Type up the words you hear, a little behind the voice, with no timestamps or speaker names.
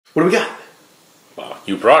What do we got? Well,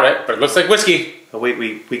 you brought it, but it looks like whiskey. Oh wait,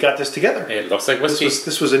 we got this together. It looks like whiskey.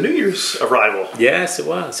 This was a New Year's arrival. Yes, it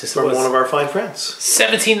was. Yes, from one of our fine friends.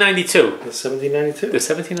 1792. The 1792. The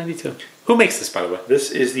 1792. Who makes this, by the way?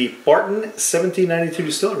 This is the Barton 1792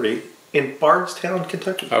 Distillery in Bardstown,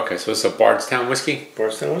 Kentucky. Okay, so it's a Bardstown whiskey?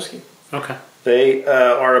 Bardstown whiskey. Okay. They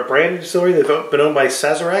are a brand new distillery. They've been owned by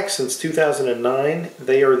Sazerac since 2009.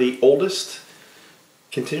 They are the oldest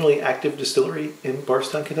continually active distillery in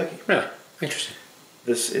Bardstown, Kentucky. Really? Interesting.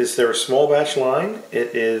 This is their small batch line.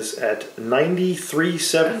 It is at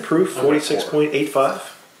 93.7 proof, 46.85.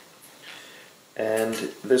 And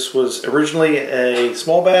this was originally a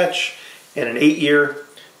small batch and an 8-year,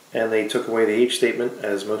 and they took away the age statement,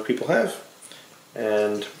 as most people have.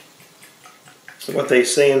 And what they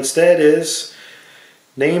say instead is,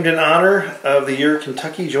 named in honor of the year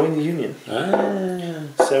Kentucky joined the Union.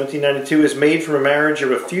 1792 is made from a marriage of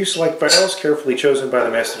a few select barrels carefully chosen by the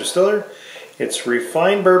Master Distiller. Its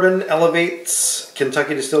refined bourbon elevates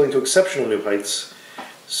Kentucky distilling to exceptional new heights.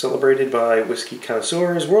 Celebrated by whiskey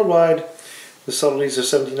connoisseurs worldwide, the subtleties of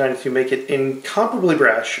 1792 make it incomparably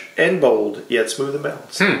brash and bold, yet smooth and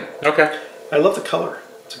balanced. Okay. I love the color.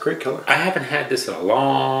 It's a great color. I haven't had this in a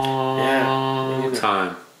long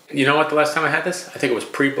time. You know what, the last time I had this? I think it was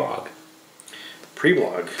pre-blog.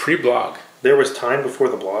 Pre-blog? Pre-blog. There was time before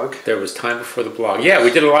the blog? There was time before the blog. Yeah, we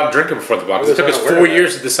did a lot of drinking before the blog. It took us 4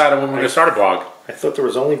 years to decide on when we were going to start a blog. I thought there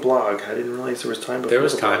was only blog. I didn't realize there was time before the blog. There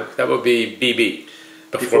was time. That would be BB.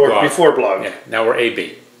 Before blog. Before blog. Yeah, now we're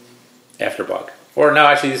AB. After blog. Or no,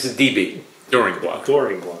 actually this is DB. During blog.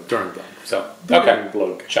 During blog. During blog. So, During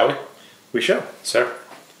blog. Shall we? We shall. Sir.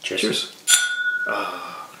 Cheers. Cheers.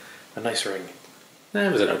 Ah, a nice ring.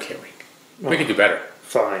 That was an okay ring. We could do better.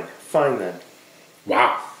 Fine. Fine then.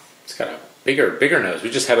 Wow. It's got a bigger nose. We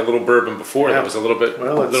just had a little bourbon before that was a little bit,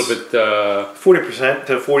 40%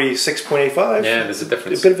 to 46.85. Yeah, there's a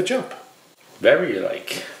difference. A bit of a jump. Very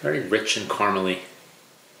rich and caramely.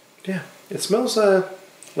 Yeah, it smells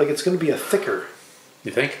like it's going to be a thicker.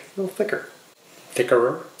 You think? A little thicker.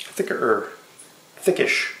 Thickerer? Thickerer.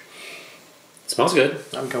 Thickish. It smells good.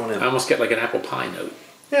 I'm going in. I almost get like an apple pie note.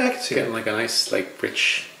 Yeah, I can see Getting like a nice, like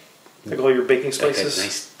rich. Like all your baking spices. Like a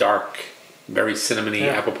nice dark, very cinnamony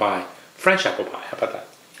apple pie. French apple pie. How about that?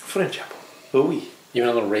 French apple. Oh oui. Even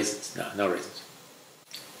a little raisins. No raisins.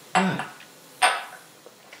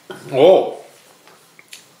 Oh.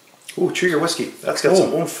 Ooh, chew your whiskey. That's got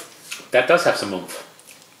some oomph. That does have some oomph.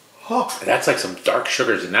 Oh. That's like some dark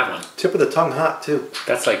sugars in that one. Tip of the tongue hot too.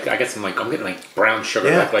 That's like, I'm getting like brown sugar.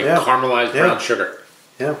 Yeah, like caramelized brown sugar.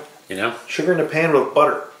 Yeah. You know? Sugar in a pan with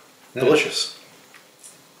butter. Delicious.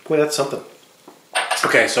 Boy, that's something.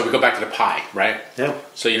 Okay, so we go back to the pie, right? Yeah.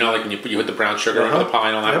 So you know, like when you put the brown sugar into the pie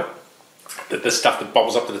and all that, the stuff that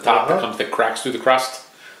bubbles up to the top, that cracks through the crust,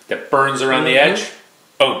 that burns around the edge.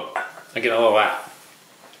 Boom! I get a little of that.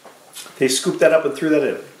 They scooped that up and threw that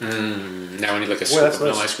in. Now we need like a scoop of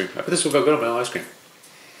vanilla ice cream. I bet this will go good on vanilla ice cream.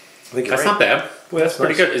 I think that's not bad. Boy, that's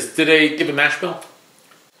pretty good. Did they give a mash bill?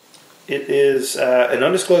 It is an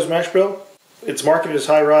undisclosed mash bill. It's marketed as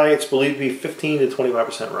high rye. It's believed to be 15 to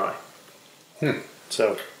 25% rye.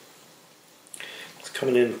 So it's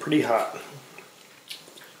coming in pretty hot.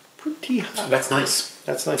 Pretty hot. That's nice.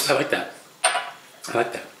 That's nice. I like that. I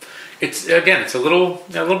like that. It's it's a little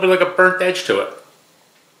bit like a burnt edge to it.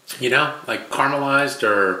 You know, like caramelized,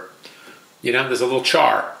 or there's a little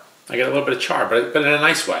char. I get a little bit of char, but in a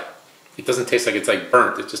nice way. It doesn't taste like it's like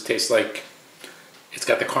burnt. It just tastes like it's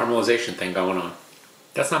got the caramelization thing going on.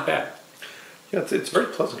 That's not bad. Yeah, it's very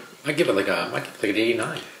pleasant. I give it like an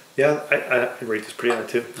 89. Yeah, I'd rate this pretty high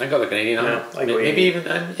too. I go like an 89. Yeah, maybe even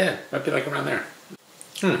might be like around there.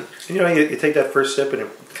 You know, you take that first sip and it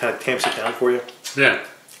kind of tamps it down for you. Yeah.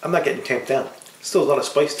 I'm not getting tamped down. Still a lot of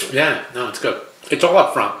spice to it. Yeah, no, it's good. It's all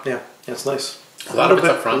up front. Yeah, it's nice. A lot of it's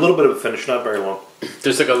up front. A little bit of a finish, not very long.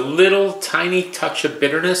 There's like a little tiny touch of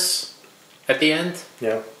bitterness at the end.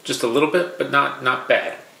 Yeah. Just a little bit, but not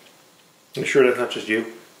bad. You sure that's not just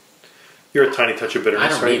you? You're a tiny touch of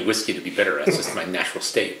bitterness, I don't need whiskey to be bitter. That's just my natural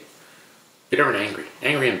state. Bitter and angry.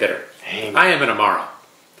 Angry and bitter. I am an Amara.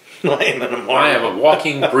 I am an Amara. I am a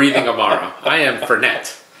walking, breathing Amara. I am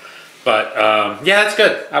Fernet. But, yeah, that's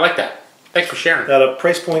good. I like that. Thanks for sharing. The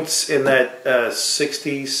price points in that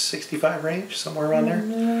 60, 65 range, somewhere around there?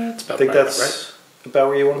 That's about that's about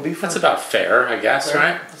where you want to be for? That's about fair, I guess,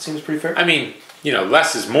 right? That seems pretty fair. I mean,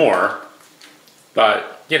 less is more,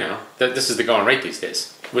 but, this is the going rate these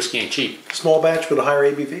days. Whiskey ain't cheap. Small batch with a higher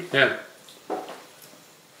ABV. Yeah.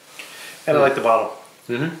 And I like the bottle.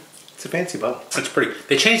 Mm-hmm. It's a fancy bottle. It's pretty.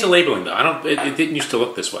 They changed the labeling though. It didn't used to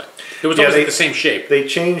look this way. It was always like the same shape. They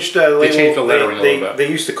changed the label. They changed the lettering a little bit. They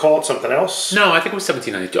used to call it something else. No, I think it was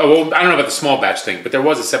 1792. Oh, well, I don't know about the small batch thing, but there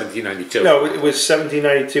was a 1792. No, it was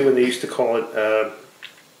 1792, and they used to call it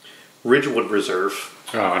Ridgewood Reserve.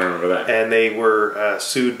 Oh, I don't remember that. And they were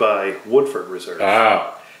sued by Woodford Reserve.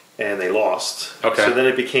 Oh. And they lost. Okay. So then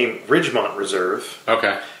it became Ridgemont Reserve.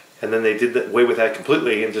 Okay. And then they did away with that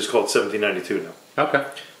completely and just called it 1792 now. Okay.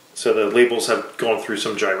 So the labels have gone through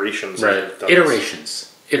some gyrations. Right.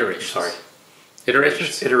 Iterations. Sorry.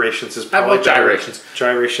 Iterations? Iterations is probably... How about gyrations?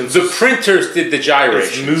 Gyrations. The printers did the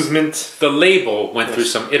gyrations. Movement. The label went through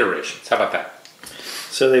some iterations. How about that?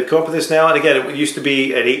 So they've come up with this now, and again, it used to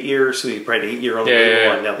be at 8 years, so you write 8 year on the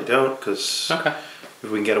label, and now they don't, because if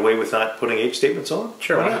we can get away with not putting age statements on,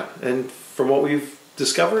 sure, why not? And from what we've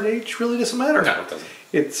discovered, age really doesn't matter. No, it doesn't.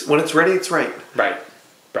 It's when it's ready, it's right. Right.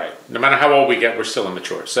 No matter how old we get, we're still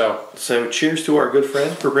immature. So cheers to our good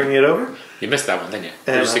friend for bringing it over. You missed that one, didn't you?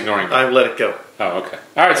 And You're just ignoring it. I let it go. Oh, okay.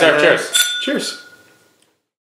 All right, sir. Cheers. Cheers.